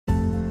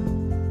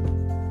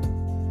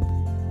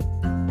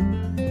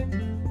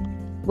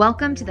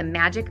Welcome to the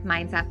Magic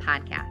Mindset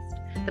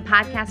Podcast, the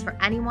podcast for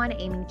anyone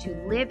aiming to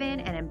live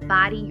in and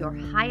embody your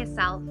highest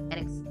self and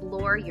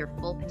explore your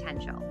full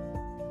potential.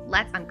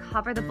 Let's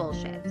uncover the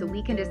bullshit so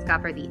we can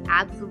discover the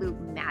absolute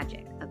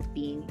magic of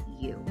being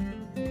you.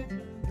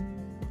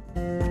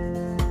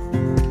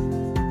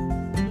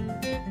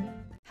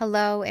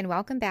 Hello, and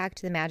welcome back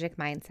to the Magic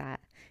Mindset.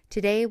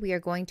 Today, we are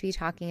going to be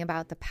talking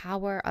about the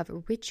power of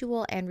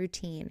ritual and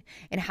routine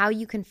and how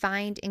you can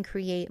find and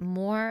create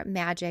more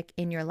magic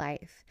in your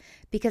life.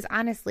 Because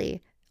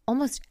honestly,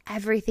 almost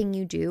everything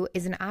you do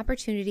is an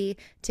opportunity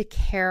to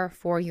care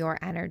for your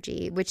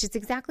energy, which is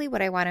exactly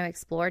what I want to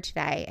explore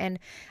today. And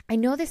I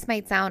know this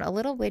might sound a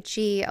little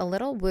witchy, a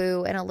little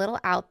woo, and a little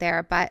out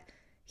there, but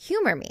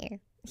humor me.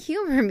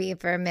 Humor me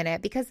for a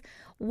minute, because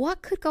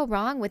what could go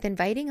wrong with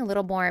inviting a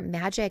little more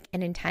magic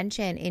and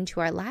intention into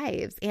our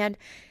lives? And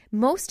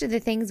most of the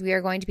things we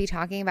are going to be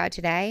talking about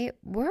today,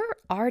 we're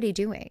already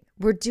doing.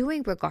 We're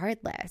doing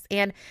regardless.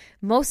 And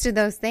most of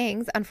those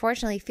things,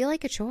 unfortunately, feel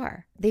like a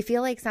chore. They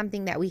feel like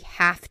something that we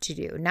have to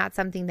do, not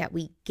something that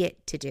we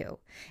get to do.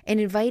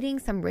 And inviting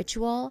some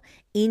ritual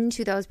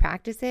into those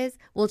practices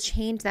will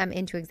change them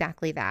into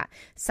exactly that,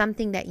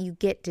 something that you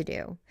get to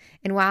do.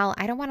 And while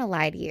I don't want to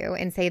lie to you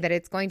and say that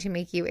it's going to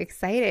make you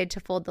excited to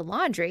fold the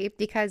laundry,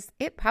 because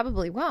it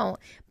probably won't,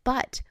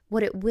 but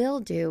what it will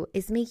do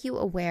is make you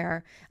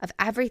aware of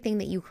everything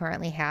that you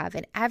currently have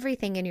and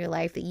everything in your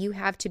life that you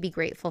have to be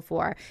grateful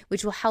for,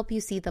 which will help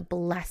you see the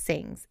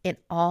blessings in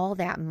all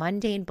that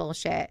mundane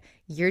bullshit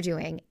you're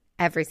doing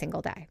every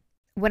single day.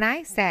 When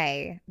I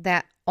say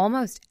that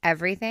almost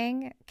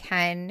everything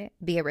can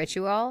be a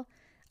ritual,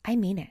 I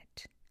mean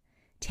it.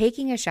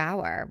 Taking a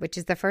shower, which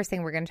is the first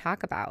thing we're going to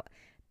talk about,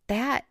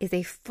 that is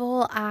a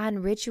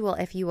full-on ritual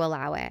if you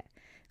allow it.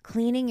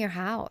 Cleaning your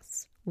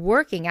house.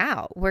 Working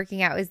out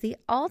is the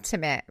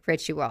ultimate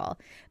ritual.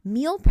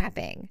 Meal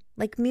prepping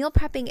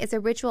is a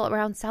ritual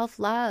around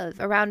self-love,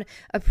 around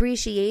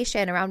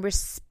appreciation, around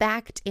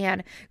respect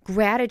and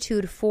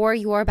gratitude for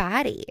your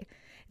body.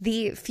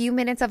 The few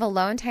minutes of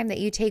alone time that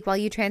you take while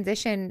you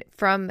transition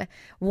from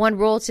one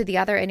role to the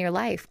other in your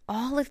life,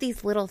 all of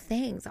these little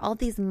things, all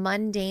these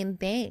mundane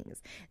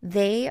things,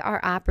 they are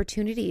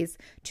opportunities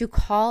to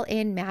call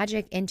in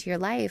magic into your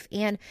life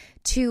and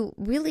to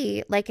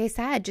really, like I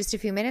said just a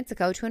few minutes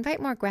ago, to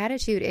invite more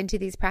gratitude into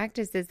these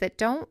practices that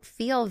don't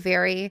feel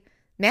very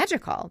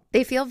magical.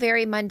 They feel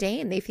very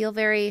mundane. They feel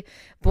very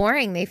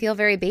boring. They feel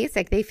very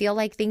basic. They feel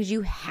like things you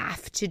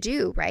have to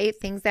do, right?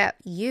 Things that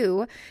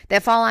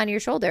fall on your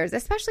shoulders,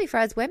 especially for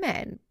us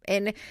women.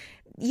 And,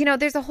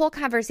 there's a whole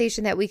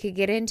conversation that we could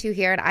get into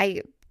here.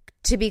 And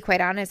to be quite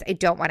honest, I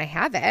don't want to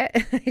have it.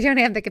 I don't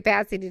have the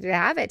capacity to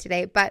have it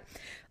today, but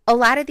a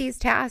lot of these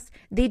tasks,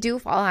 they do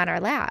fall on our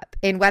lap.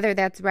 And whether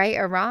that's right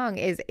or wrong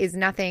is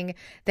nothing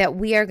that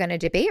we are going to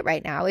debate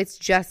right now. It's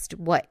just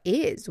what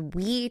is.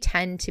 We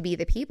tend to be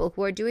the people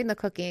who are doing the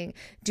cooking,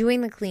 doing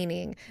the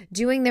cleaning,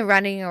 doing the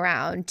running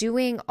around,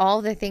 doing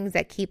all the things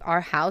that keep our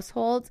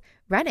households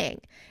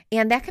running.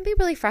 And that can be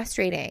really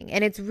frustrating.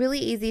 And it's really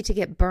easy to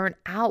get burnt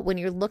out when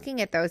you're looking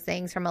at those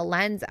things from a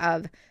lens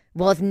of,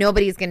 well, if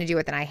nobody's going to do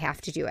it, then I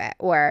have to do it.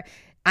 Or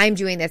I'm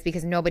doing this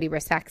because nobody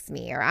respects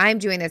me, or I'm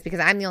doing this because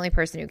I'm the only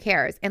person who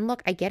cares. And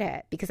look, I get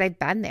it because I've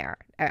been there.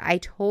 I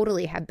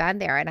totally have been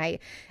there. And I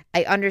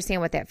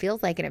understand what that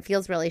feels like. And it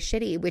feels really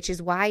shitty, which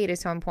is why it is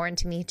so important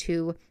to me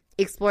to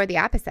explore the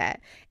opposite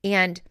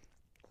and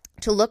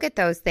to look at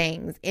those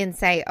things and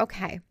say,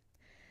 okay,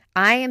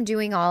 I am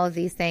doing all of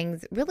these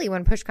things really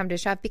when push comes to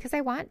shove because I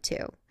want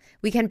to.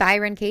 We can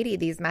Byron Katie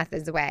these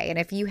methods away. And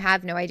if you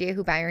have no idea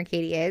who Byron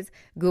Katie is,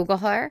 Google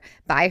her,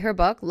 buy her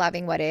book,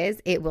 Loving What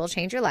Is. It will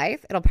change your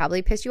life. It'll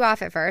probably piss you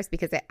off at first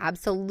because it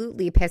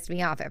absolutely pissed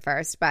me off at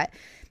first, but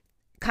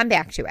come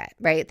back to it,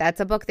 right?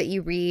 That's a book that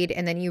you read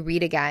and then you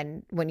read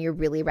again when you're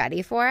really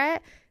ready for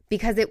it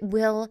because it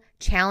will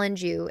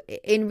challenge you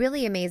in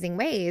really amazing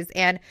ways.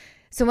 And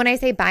so when I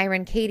say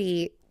Byron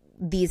Katie,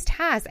 these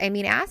tasks, I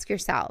mean, ask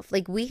yourself,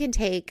 we can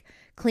take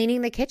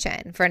cleaning the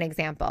kitchen, for an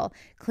example.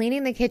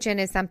 Cleaning the kitchen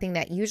is something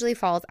that usually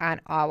falls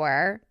on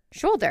our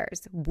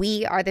shoulders.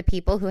 We are the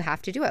people who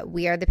have to do it.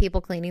 We are the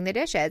people cleaning the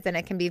dishes. And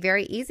it can be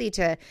very easy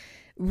to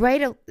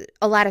write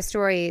a lot of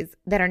stories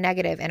that are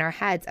negative in our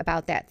heads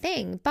about that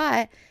thing.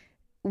 But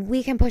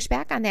we can push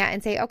back on that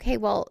and say, okay,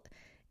 well,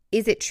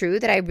 is it true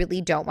that I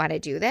really don't want to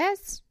do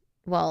this?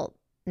 Well,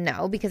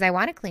 no, because I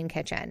want a clean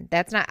kitchen.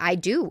 I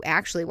do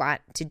actually want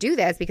to do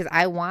this because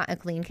I want a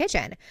clean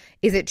kitchen.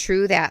 Is it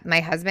true that my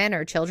husband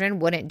or children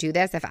wouldn't do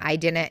this if I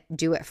didn't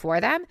do it for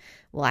them?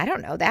 Well, I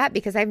don't know that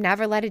because I've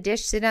never let a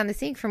dish sit on the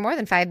sink for more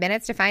than 5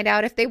 minutes to find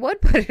out if they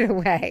would put it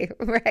away,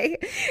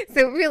 right?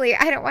 So really,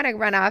 I don't want to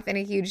run off in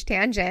a huge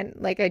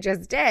tangent like I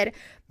just did.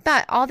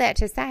 But all that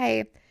to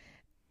say,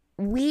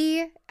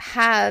 we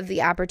have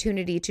the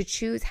opportunity to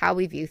choose how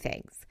we view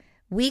things.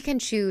 We can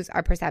choose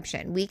our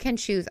perception. We can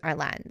choose our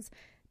lens.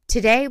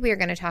 Today, we are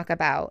going to talk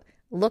about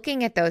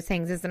looking at those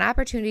things as an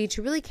opportunity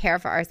to really care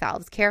for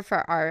ourselves, care for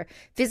our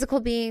physical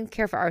beings,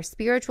 care for our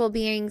spiritual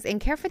beings, and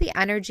care for the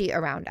energy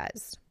around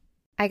us.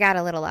 I got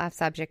a little off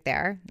subject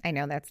there. I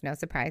know that's no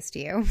surprise to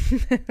you.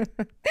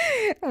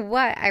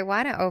 What I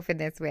want to open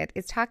this with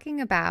is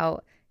talking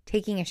about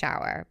taking a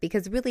shower,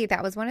 because really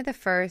that was one of the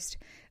first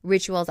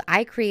rituals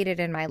I created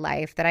in my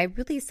life that I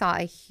really saw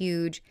a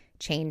huge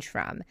change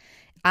from.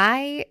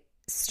 I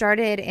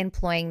started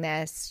employing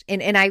this,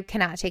 and I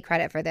cannot take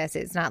credit for this.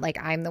 It's not like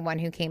I'm the one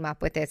who came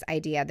up with this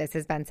idea. This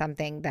has been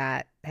something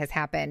that has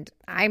happened,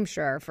 I'm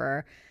sure,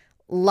 for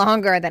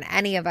longer than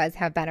any of us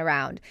have been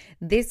around.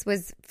 This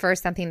was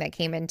first something that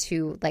came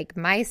into like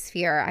my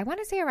sphere, I want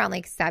to say around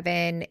like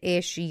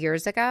 7-ish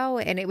years ago.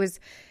 And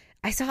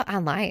I saw it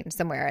online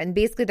somewhere. And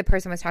basically the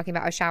person was talking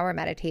about a shower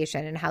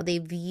meditation and how they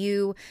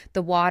view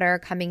the water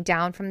coming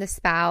down from the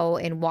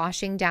spout and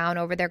washing down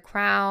over their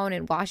crown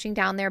and washing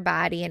down their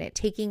body, and it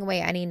taking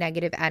away any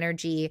negative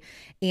energy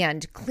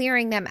and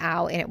clearing them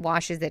out, and it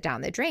washes it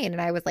down the drain.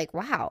 And I was like,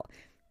 wow,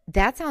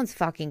 that sounds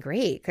fucking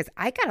great, because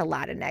I got a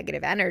lot of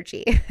negative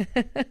energy.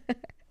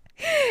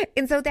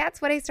 And so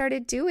that's what I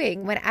started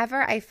doing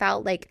whenever I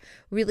felt like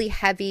really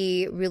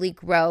heavy, really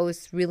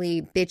gross,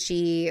 really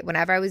bitchy,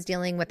 whenever I was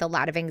dealing with a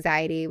lot of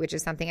anxiety, which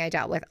is something I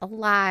dealt with a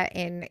lot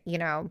in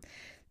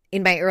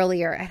my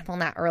earlier, well,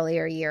 not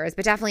earlier years,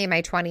 but definitely in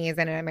my 20s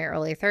and in my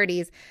early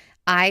 30s,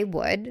 I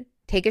would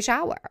take a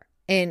shower.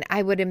 And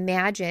I would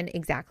imagine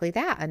exactly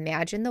that.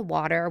 Imagine the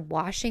water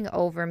washing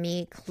over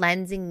me,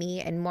 cleansing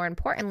me, and more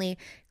importantly,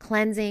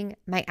 cleansing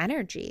my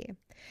energy.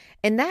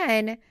 And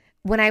then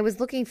when I was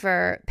looking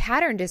for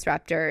pattern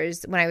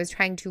disruptors, when I was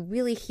trying to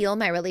really heal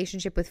my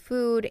relationship with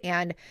food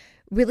and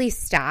really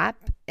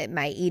stop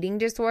my eating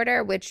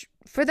disorder, which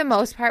for the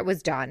most part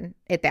was done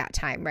at that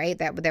time, right?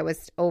 That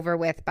was over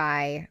with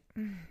by,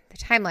 the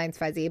timeline's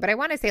fuzzy, but I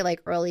want to say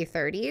like early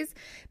 30s,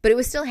 but it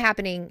was still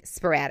happening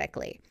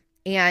sporadically.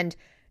 And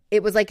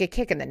it was like a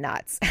kick in the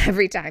nuts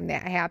every time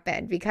that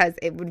happened, because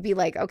it would be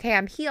like, okay,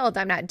 I'm healed.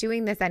 I'm not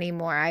doing this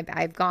anymore.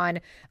 I've gone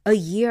a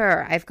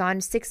year. I've gone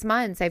 6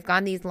 months. I've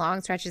gone these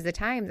long stretches of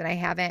times, and I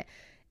haven't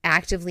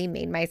actively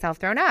made myself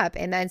thrown up.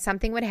 And then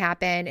something would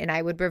happen and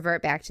I would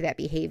revert back to that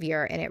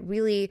behavior, and it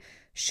really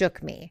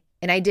shook me.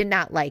 And I did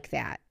not like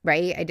that,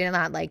 right? I did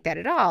not like that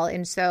at all.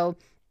 And so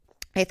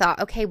I thought,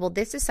 okay, well,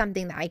 this is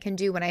something that I can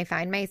do when I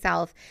find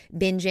myself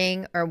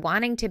binging or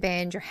wanting to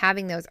binge or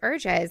having those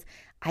urges.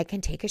 I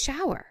can take a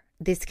shower.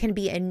 This can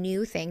be a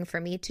new thing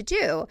for me to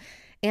do.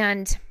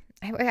 And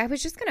I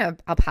was just going to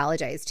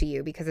apologize to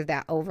you because of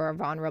that over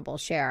vulnerable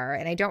share.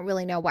 And I don't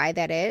really know why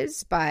that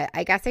is, but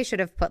I guess I should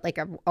have put like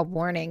a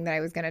warning that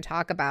I was going to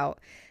talk about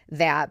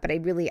that, but I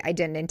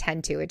didn't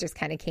intend to. It just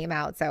kind of came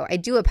out. So I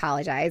do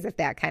apologize if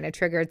that kind of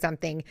triggered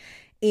something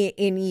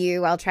in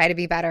you. I'll try to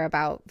be better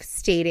about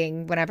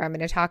stating whenever I'm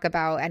going to talk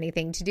about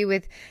anything to do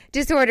with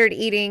disordered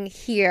eating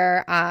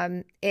here,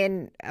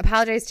 and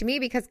apologize to me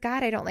because,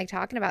 God, I don't like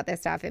talking about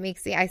this stuff. It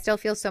makes me, I still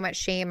feel so much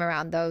shame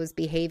around those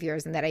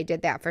behaviors and that I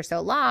did that for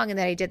so long and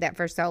that I did that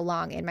for so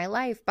long in my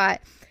life.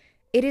 But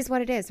it is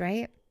what it is,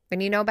 right?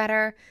 When you know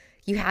better,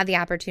 you have the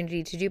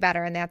opportunity to do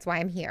better. And that's why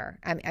I'm here.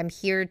 I'm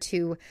here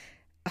to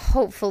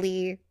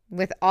hopefully,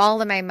 with all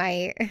of my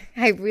might,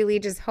 I really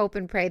just hope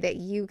and pray that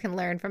you can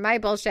learn from my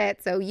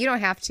bullshit so you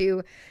don't have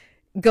to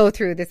go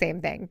through the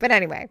same thing. But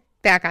anyway,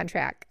 back on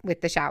track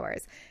with the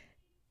showers.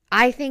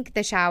 I think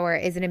the shower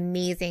is an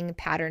amazing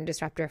pattern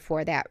disruptor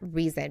for that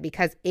reason,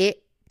 because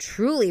it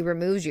truly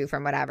removes you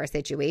from whatever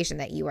situation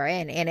that you are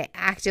in, and it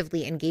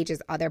actively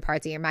engages other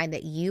parts of your mind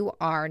that you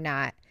are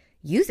not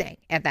using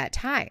at that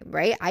time,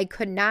 right? I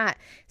could not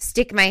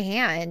stick my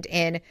hand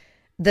in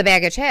the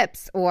bag of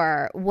chips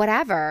or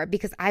whatever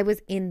because I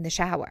was in the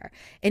shower,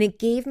 and it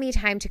gave me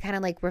time to kind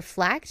of like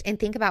reflect and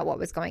think about what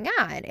was going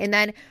on. And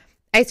then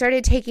I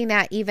started taking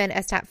that even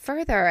a step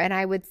further, and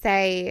I would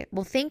say,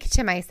 well, think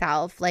to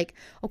myself like,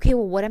 okay,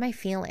 well, what am I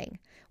feeling?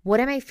 What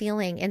am I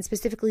feeling? And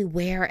specifically,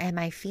 where am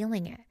I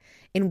feeling it?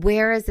 And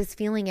where is this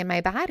feeling in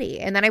my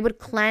body? And then I would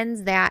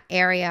cleanse that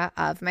area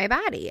of my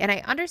body. And I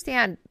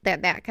understand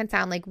that that can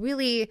sound like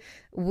really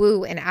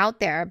woo and out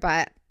there,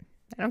 but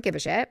I don't give a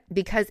shit,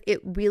 because it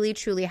really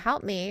truly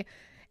helped me.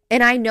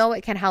 And I know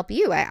it can help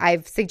you.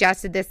 I've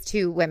suggested this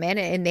to women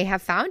and they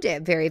have found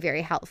it very,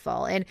 very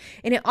helpful. And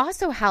it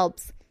also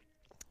helps.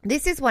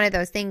 This is one of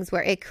those things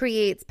where it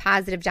creates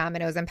positive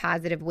dominoes and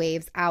positive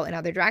waves out in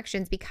other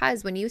directions,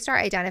 because when you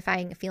start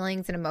identifying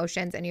feelings and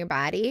emotions in your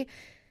body,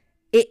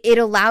 it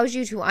allows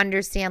you to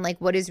understand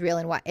like what is real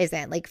and what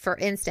isn't. Like, for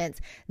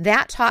instance,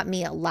 that taught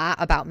me a lot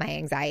about my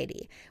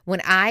anxiety. When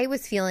I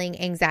was feeling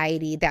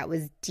anxiety that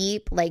was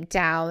deep, like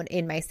down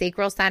in my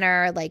sacral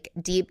center, like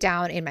deep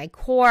down in my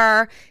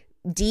core,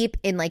 deep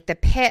in like the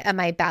pit of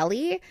my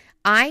belly,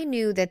 I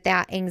knew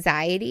that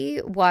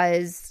anxiety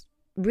was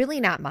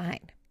really not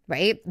mine.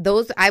 Right?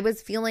 I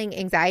was feeling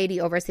anxiety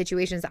over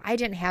situations I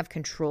didn't have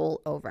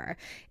control over.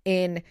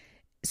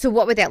 So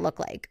what would that look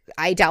like?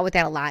 I dealt with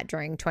that a lot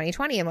during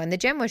 2020 and when the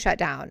gym was shut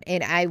down.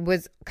 And I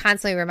was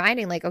constantly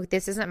reminding like, oh,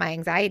 this isn't my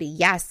anxiety.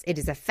 Yes, it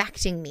is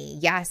affecting me.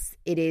 Yes,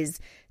 it is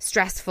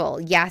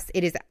stressful. Yes,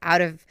 it is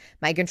out of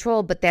my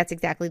control, but that's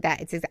exactly that.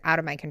 It's out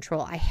of my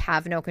control. I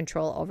have no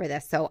control over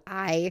this. So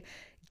I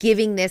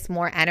giving this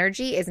more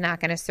energy is not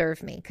going to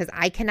serve me because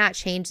I cannot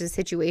change the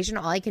situation.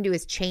 All I can do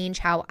is change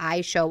how I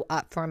show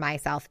up for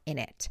myself in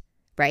it,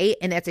 right?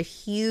 And that's a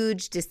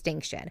huge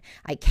distinction.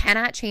 I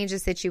cannot change the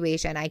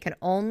situation. I can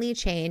only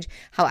change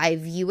how I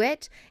view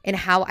it and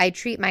how I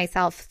treat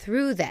myself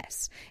through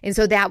this. And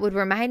so that would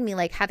remind me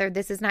like, Heather,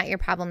 this is not your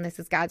problem. This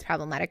is God's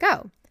problem. Let it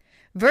go.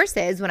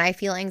 Versus when I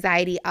feel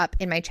anxiety up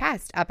in my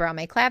chest, up around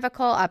my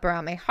clavicle, up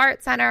around my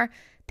heart center,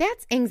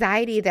 that's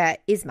anxiety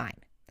that is mine.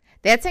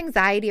 That's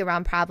anxiety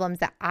around problems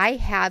that I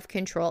have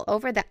control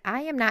over that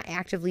I am not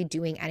actively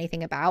doing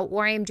anything about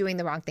or I am doing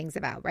the wrong things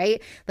about,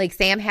 right? Like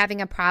say I'm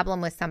having a problem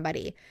with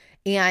somebody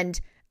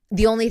and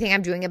the only thing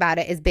I'm doing about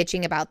it is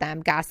bitching about them,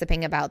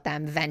 gossiping about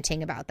them,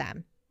 venting about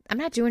them. I'm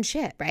not doing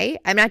shit, right?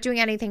 I'm not doing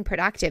anything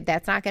productive.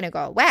 That's not going to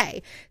go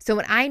away. So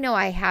when I know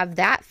I have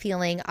that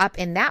feeling up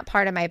in that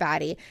part of my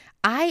body,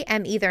 I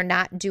am either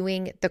not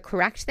doing the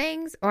correct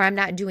things or I'm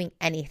not doing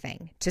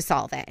anything to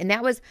solve it. And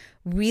that was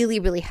really,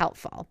 really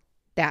helpful.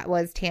 That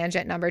was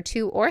tangent number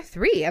 2 or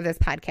 3 of this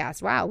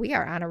podcast. Wow, we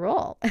are on a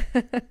roll.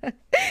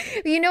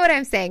 You know what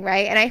I'm saying,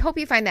 right? And I hope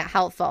you find that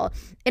helpful.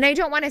 And I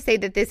don't want to say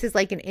that this is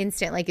like an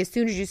instant, like as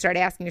soon as you start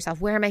asking yourself,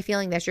 where am I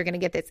feeling this? You're going to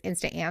get this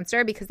instant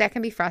answer because that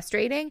can be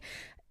frustrating.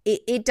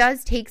 It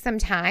does take some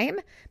time,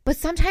 but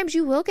sometimes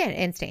you will get an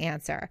instant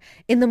answer.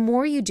 And the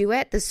more you do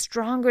it, the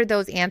stronger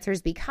those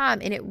answers become.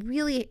 And it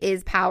really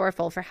is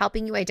powerful for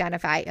helping you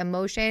identify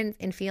emotions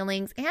and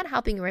feelings and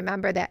helping you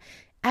remember that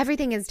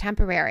everything is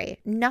temporary.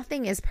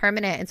 Nothing is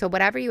permanent. And so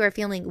whatever you are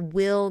feeling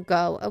will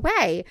go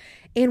away.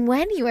 And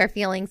when you are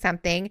feeling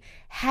something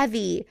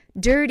heavy,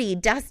 dirty,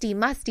 dusty,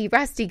 musty,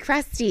 rusty,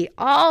 crusty,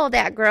 all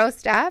that gross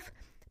stuff,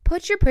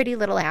 put your pretty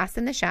little ass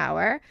in the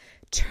shower.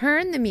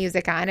 Turn the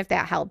music on if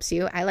that helps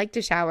you. I like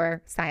to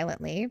shower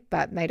silently,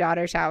 but my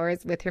daughter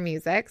showers with her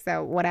music.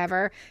 So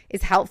whatever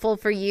is helpful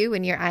for you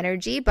and your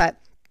energy, but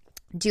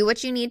do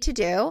what you need to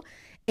do.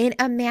 And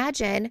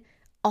imagine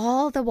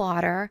all the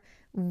water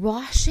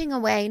washing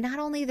away not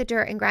only the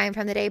dirt and grime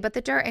from the day, but the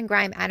dirt and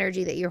grime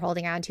energy that you're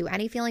holding on to,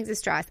 any feelings of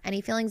stress,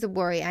 any feelings of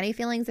worry, any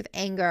feelings of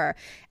anger,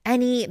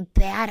 any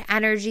bad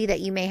energy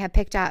that you may have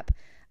picked up.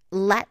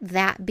 Let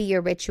that be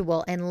your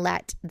ritual and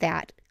let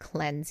that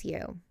cleanse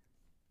you.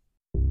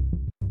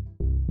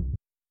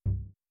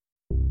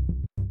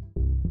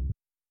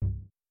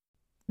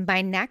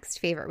 My next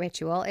favorite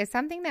ritual is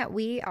something that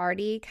we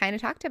already kind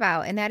of talked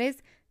about, and that is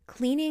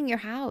cleaning your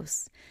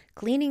house,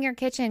 cleaning your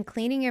kitchen,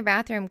 cleaning your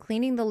bathroom,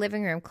 cleaning the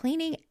living room,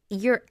 cleaning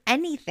your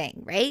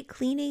anything, right?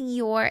 Cleaning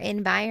your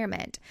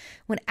environment.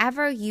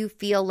 Whenever you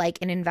feel like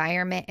an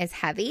environment is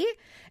heavy,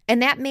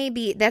 and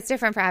that's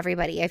different for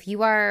everybody. If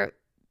you are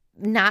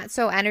not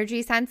so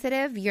energy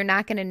sensitive, you're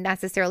not going to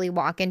necessarily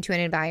walk into an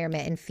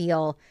environment and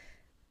feel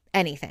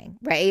anything,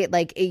 right?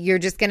 Like you're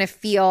just going to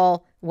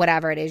feel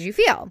whatever it is you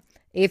feel.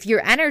 If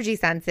you're energy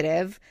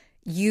sensitive,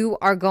 you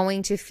are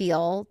going to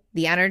feel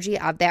the energy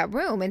of that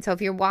room. And so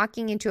if you're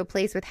walking into a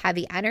place with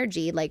heavy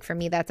energy, like for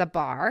me, that's a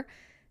bar,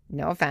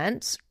 no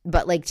offense,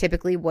 but like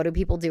typically what do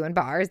people do in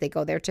bars? They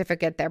go there to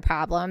forget their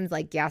problems.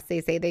 Like, yes,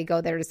 they say they go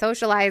there to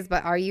socialize,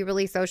 but are you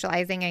really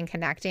socializing and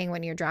connecting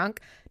when you're drunk?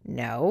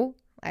 No,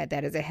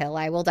 that is a hill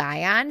I will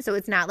die on. So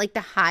it's not like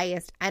the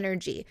highest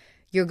energy.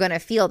 You're going to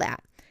feel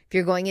that. If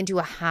you're going into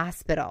a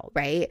hospital,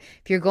 right?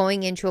 If you're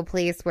going into a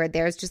place where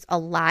there's just a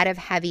lot of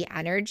heavy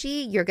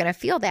energy, you're going to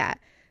feel that.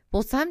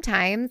 Well,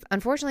 sometimes,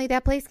 unfortunately,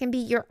 that place can be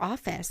your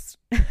office.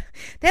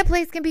 That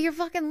place can be your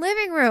fucking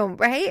living room,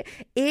 right?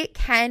 It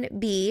can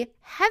be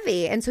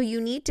heavy. And so you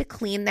need to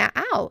clean that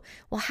out.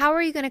 Well, how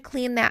are you going to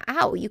clean that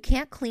out? You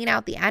can't clean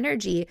out the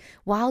energy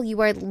while you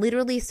are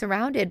literally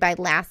surrounded by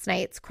last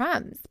night's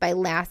crumbs, by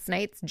last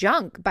night's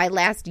junk, by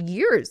last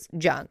year's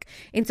junk.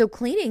 And so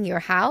cleaning your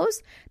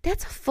house,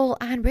 that's a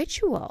full-on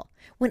ritual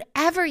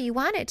whenever you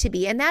want it to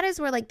be. And that is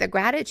where like the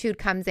gratitude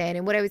comes in.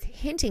 And what I was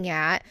hinting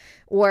at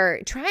or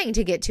trying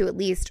to get to at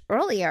least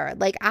earlier,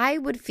 like I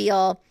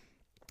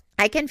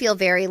can feel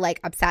very like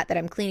upset that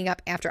I'm cleaning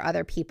up after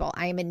other people.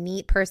 I am a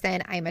neat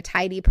person. I am a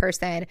tidy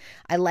person.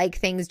 I like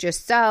things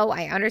just so.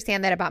 I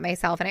understand that about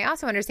myself. And I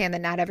also understand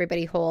that not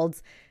everybody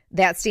holds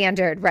that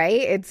standard,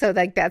 right? And so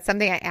like that's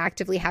something I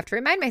actively have to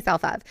remind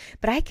myself of.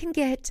 But I can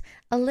get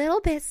a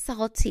little bit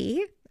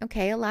salty,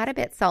 a lot of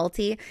bit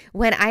salty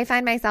when I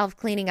find myself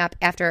cleaning up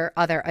after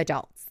other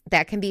adults.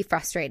 That can be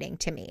frustrating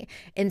to me.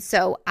 And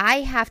so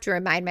I have to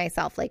remind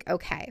myself like,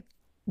 okay,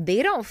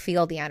 they don't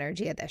feel the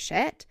energy of this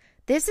shit.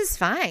 This is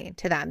fine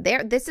to them.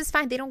 This is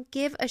fine. They don't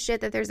give a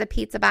shit that there's a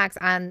pizza box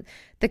on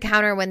the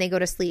counter when they go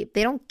to sleep.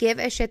 They don't give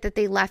a shit that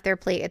they left their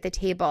plate at the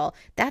table.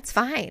 That's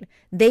fine.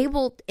 They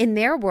will, in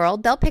their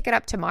world, they'll pick it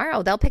up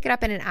tomorrow. They'll pick it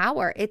up in an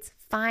hour. It's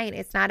fine.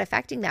 It's not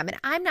affecting them. And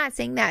I'm not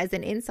saying that as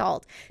an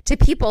insult to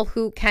people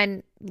who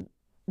can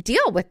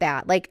deal with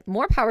that. Like,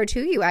 more power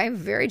to you. I am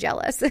very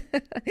jealous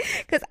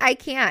because I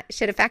can't.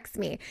 Shit affects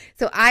me.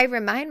 So I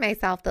remind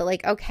myself that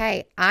like,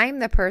 okay, I'm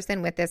the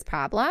person with this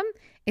problem.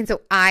 And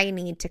so I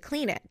need to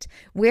clean it.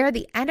 Where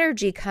the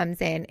energy comes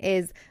in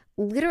is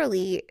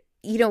literally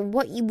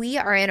what we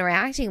are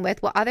interacting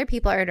with, what other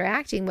people are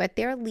interacting with,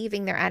 they're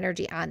leaving their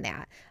energy on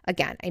that.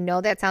 Again, I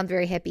know that sounds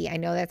very hippie. I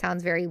know that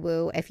sounds very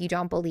woo. If you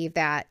don't believe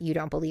that, you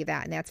don't believe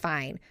that, and that's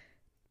fine.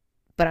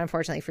 But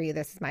unfortunately for you,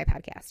 this is my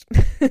podcast.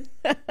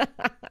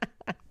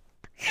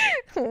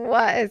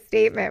 What a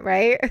statement,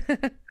 right?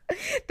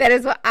 That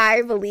is what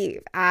I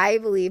believe. I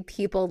believe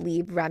people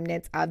leave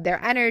remnants of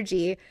their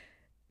energy,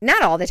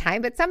 not all the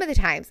time, but some of the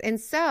times. And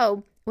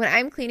so when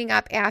I'm cleaning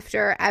up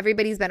after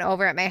everybody's been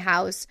over at my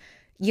house,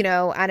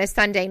 on a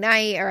Sunday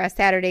night or a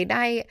Saturday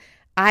night,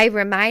 I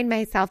remind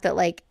myself that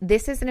like,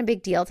 this isn't a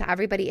big deal to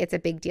everybody. It's a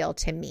big deal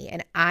to me.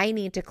 And I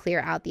need to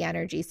clear out the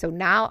energy. So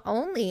not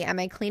only am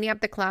I cleaning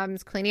up the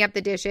crumbs, cleaning up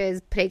the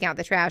dishes, taking out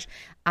the trash,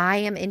 I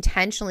am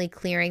intentionally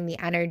clearing the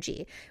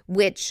energy,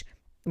 which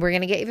we're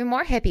going to get even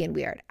more hippie and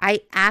weird.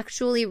 I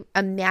actually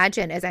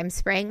imagine as I'm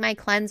spraying my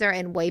cleanser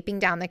and wiping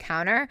down the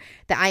counter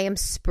that I am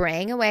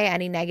spraying away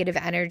any negative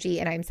energy,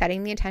 and I'm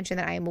setting the intention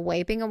that I am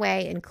wiping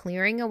away and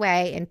clearing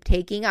away and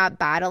taking up,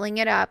 bottling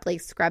it up, like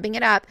scrubbing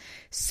it up,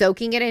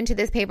 soaking it into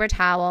this paper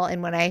towel.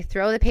 And when I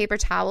throw the paper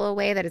towel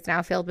away that is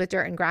now filled with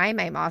dirt and grime,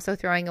 I'm also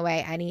throwing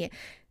away any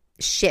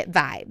shit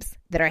vibes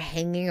that are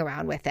hanging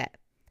around with it.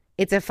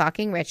 It's a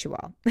fucking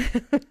ritual.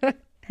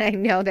 I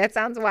know that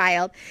sounds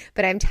wild,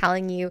 but I'm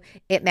telling you,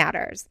 it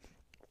matters.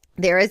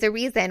 There is a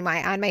reason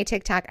why on my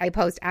TikTok, I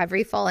post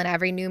every full and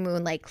every new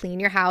moon, like clean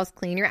your house,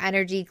 clean your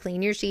energy,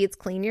 clean your sheets,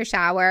 clean your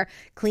shower,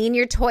 clean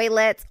your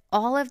toilets,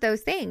 all of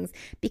those things,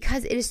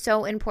 because it is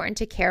so important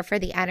to care for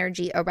the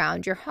energy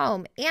around your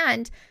home.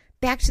 And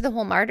back to the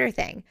whole martyr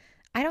thing.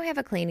 I don't have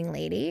a cleaning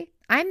lady.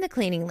 I'm the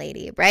cleaning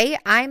lady, right?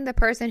 I'm the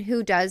person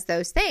who does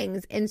those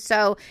things. And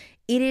so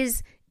it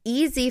is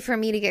easy for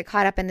me to get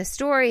caught up in the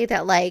story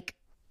that like,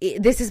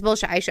 this is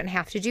bullshit. I shouldn't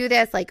have to do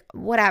this. Like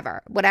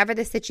whatever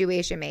the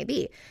situation may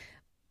be.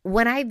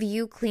 When I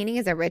view cleaning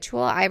as a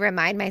ritual, I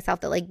remind myself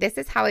that like, this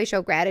is how I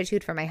show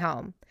gratitude for my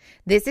home.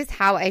 This is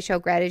how I show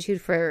gratitude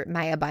for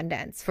my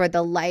abundance, for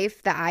the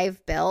life that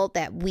I've built,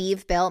 that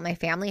we've built, my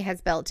family has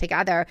built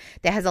together,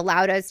 that has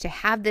allowed us to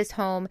have this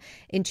home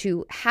and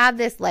to have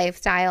this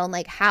lifestyle. And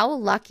like, how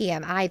lucky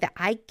am I that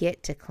I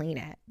get to clean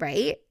it,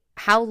 right?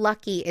 How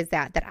lucky is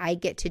that I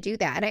get to do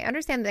that? And I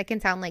understand that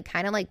can sound like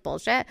kind of like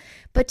bullshit,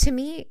 but to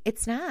me,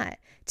 it's not.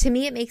 To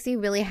me, it makes me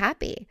really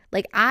happy.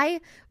 Like I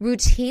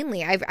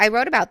routinely, I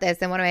wrote about this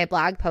in one of my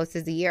blog posts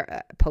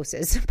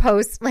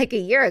like a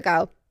year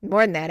ago,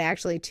 more than that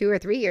actually, 2 or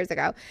 3 years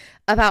ago,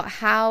 about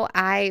how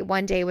I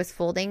one day was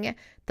folding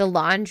the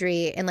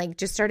laundry and like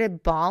just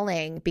started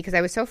bawling because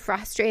I was so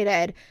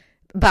frustrated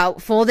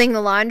about folding the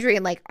laundry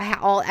and like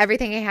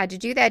everything I had to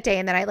do that day.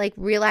 And then I like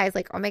realized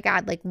like, oh my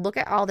God, like look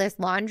at all this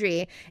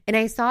laundry. And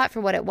I saw it for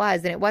what it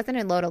was. And it wasn't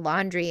a load of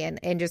laundry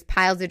and just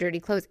piles of dirty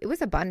clothes. It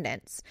was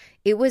abundance.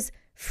 It was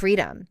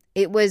freedom.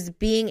 It was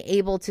being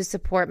able to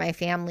support my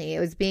family.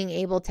 It was being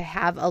able to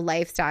have a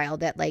lifestyle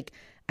that like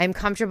I'm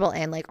comfortable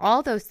in, like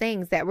all those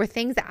things that were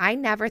things that I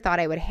never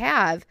thought I would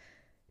have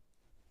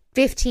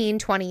 15,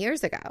 20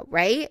 years ago.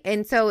 Right.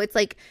 And so it's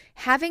like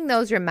having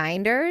those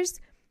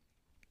reminders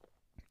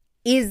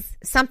is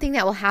something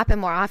that will happen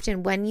more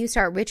often when you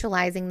start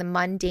ritualizing the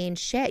mundane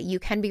shit. You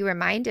can be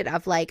reminded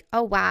of like,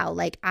 oh wow,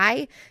 like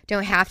I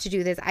don't have to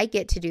do this. I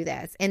get to do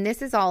this. And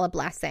this is all a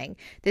blessing.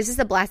 This is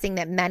a blessing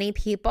that many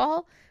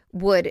people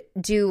would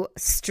do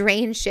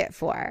strange shit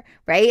for,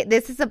 right?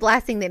 This is a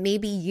blessing that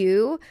maybe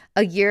you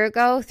a year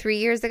ago, 3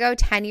 years ago,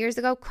 10 years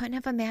ago couldn't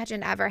have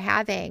imagined ever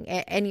having,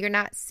 and you're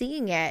not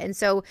seeing it. And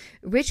so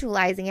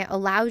ritualizing it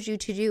allows you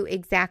to do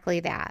exactly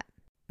that.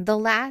 The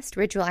last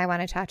ritual I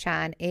want to touch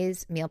on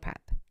is meal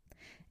prep.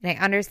 And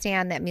I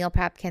understand that meal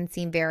prep can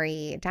seem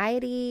very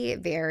diety,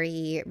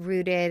 very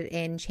rooted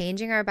in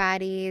changing our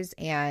bodies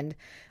and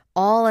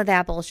all of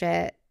that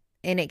bullshit.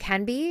 And it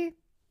can be,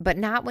 but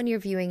not when you're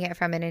viewing it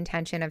from an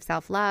intention of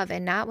self-love,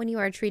 and not when you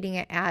are treating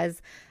it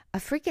as a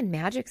freaking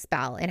magic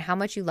spell in how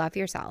much you love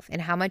yourself and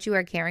how much you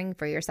are caring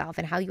for yourself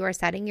and how you are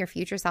setting your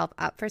future self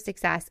up for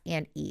success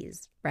and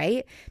ease,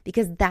 right?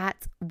 Because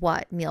that's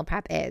what meal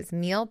prep is.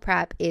 Meal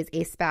prep is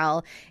a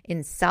spell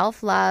in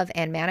self-love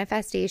and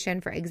manifestation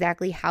for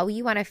exactly how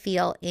you want to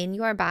feel in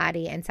your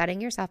body and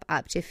setting yourself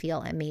up to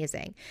feel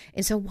amazing.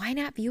 And so why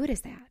not view it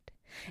as that?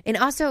 And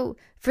also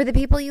for the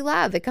people you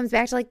love, it comes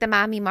back to like the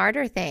mommy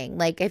martyr thing.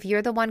 Like if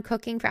you're the one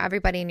cooking for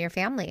everybody in your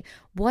family,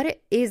 what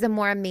is a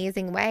more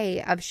amazing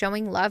way of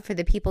showing love for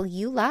the people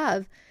you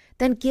love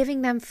than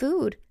giving them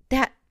food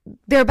that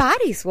their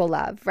bodies will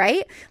love,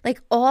 right?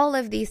 Like all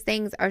of these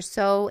things are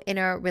so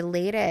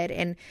interrelated,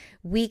 and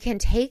we can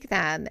take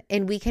them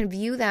and we can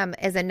view them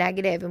as a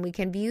negative, and we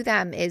can view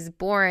them as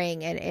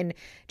boring and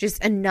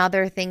just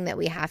another thing that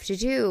we have to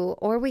do,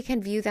 or we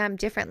can view them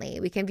differently.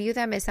 We can view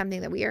them as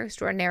something that we are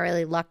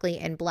extraordinarily lucky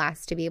and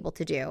blessed to be able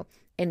to do.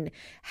 And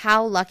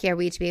how lucky are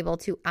we to be able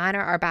to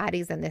honor our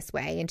bodies in this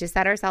way and to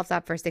set ourselves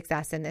up for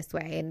success in this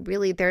way? And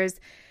really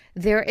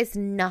there is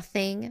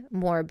nothing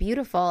more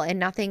beautiful and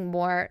nothing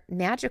more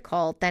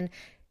magical than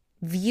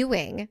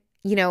viewing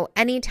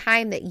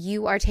anytime that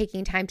you are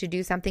taking time to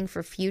do something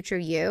for future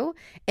you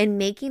and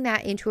making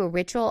that into a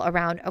ritual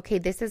around, okay,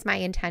 this is my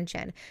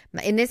intention.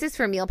 And this is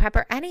for meal prep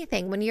or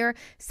anything. When you're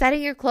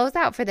setting your clothes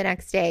out for the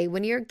next day,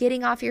 when you're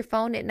getting off your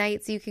phone at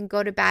night so you can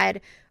go to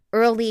bed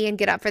early and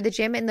get up for the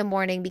gym in the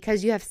morning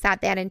because you have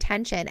set that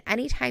intention.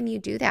 Anytime you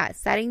do that,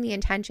 setting the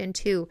intention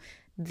to,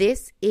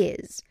 this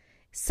is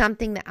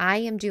something that I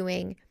am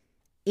doing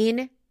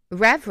in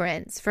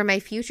reverence for my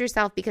future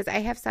self because I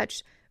have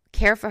such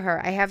care for her.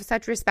 I have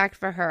such respect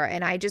for her,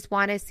 and I just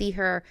want to see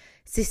her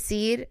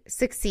succeed,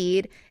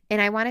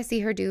 and I want to see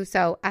her do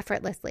so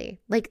effortlessly.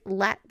 Like,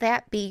 let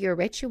that be your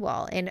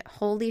ritual, and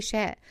holy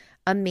shit,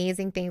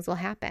 amazing things will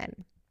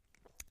happen.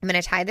 I'm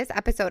going to tie this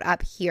episode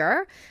up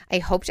here. I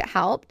hope it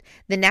helped.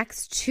 The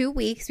next 2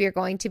 weeks, we are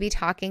going to be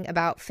talking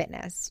about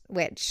fitness,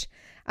 which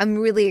I'm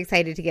really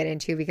excited to get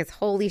into because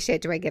holy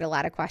shit, do I get a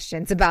lot of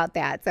questions about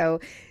that. So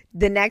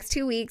the next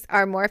 2 weeks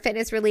are more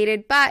fitness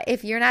related, but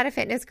if you're not a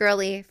fitness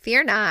girly,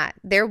 fear not.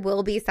 There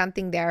will be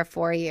something there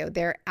for you.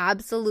 There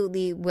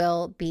absolutely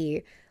will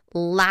be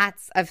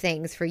lots of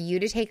things for you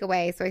to take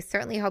away. So I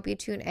certainly hope you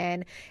tune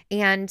in.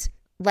 And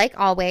like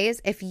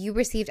always, if you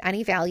received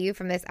any value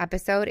from this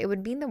episode, it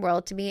would mean the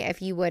world to me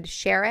if you would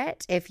share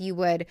it, if you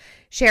would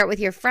share it with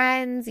your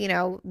friends,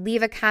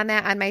 leave a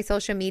comment on my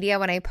social media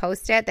when I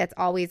post it. That's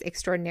always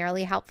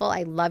extraordinarily helpful.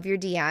 I love your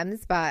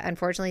DMs, but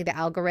unfortunately the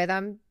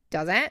algorithm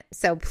doesn't.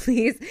 So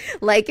please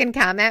like and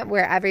comment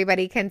where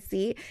everybody can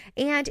see.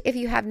 And if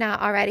you have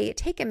not already,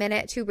 take a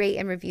minute to rate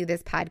and review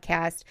this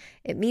podcast.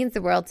 It means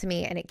the world to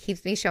me, and it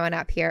keeps me showing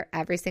up here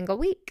every single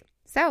week.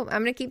 So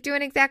I'm going to keep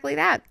doing exactly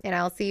that, and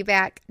I'll see you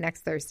back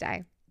next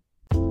Thursday.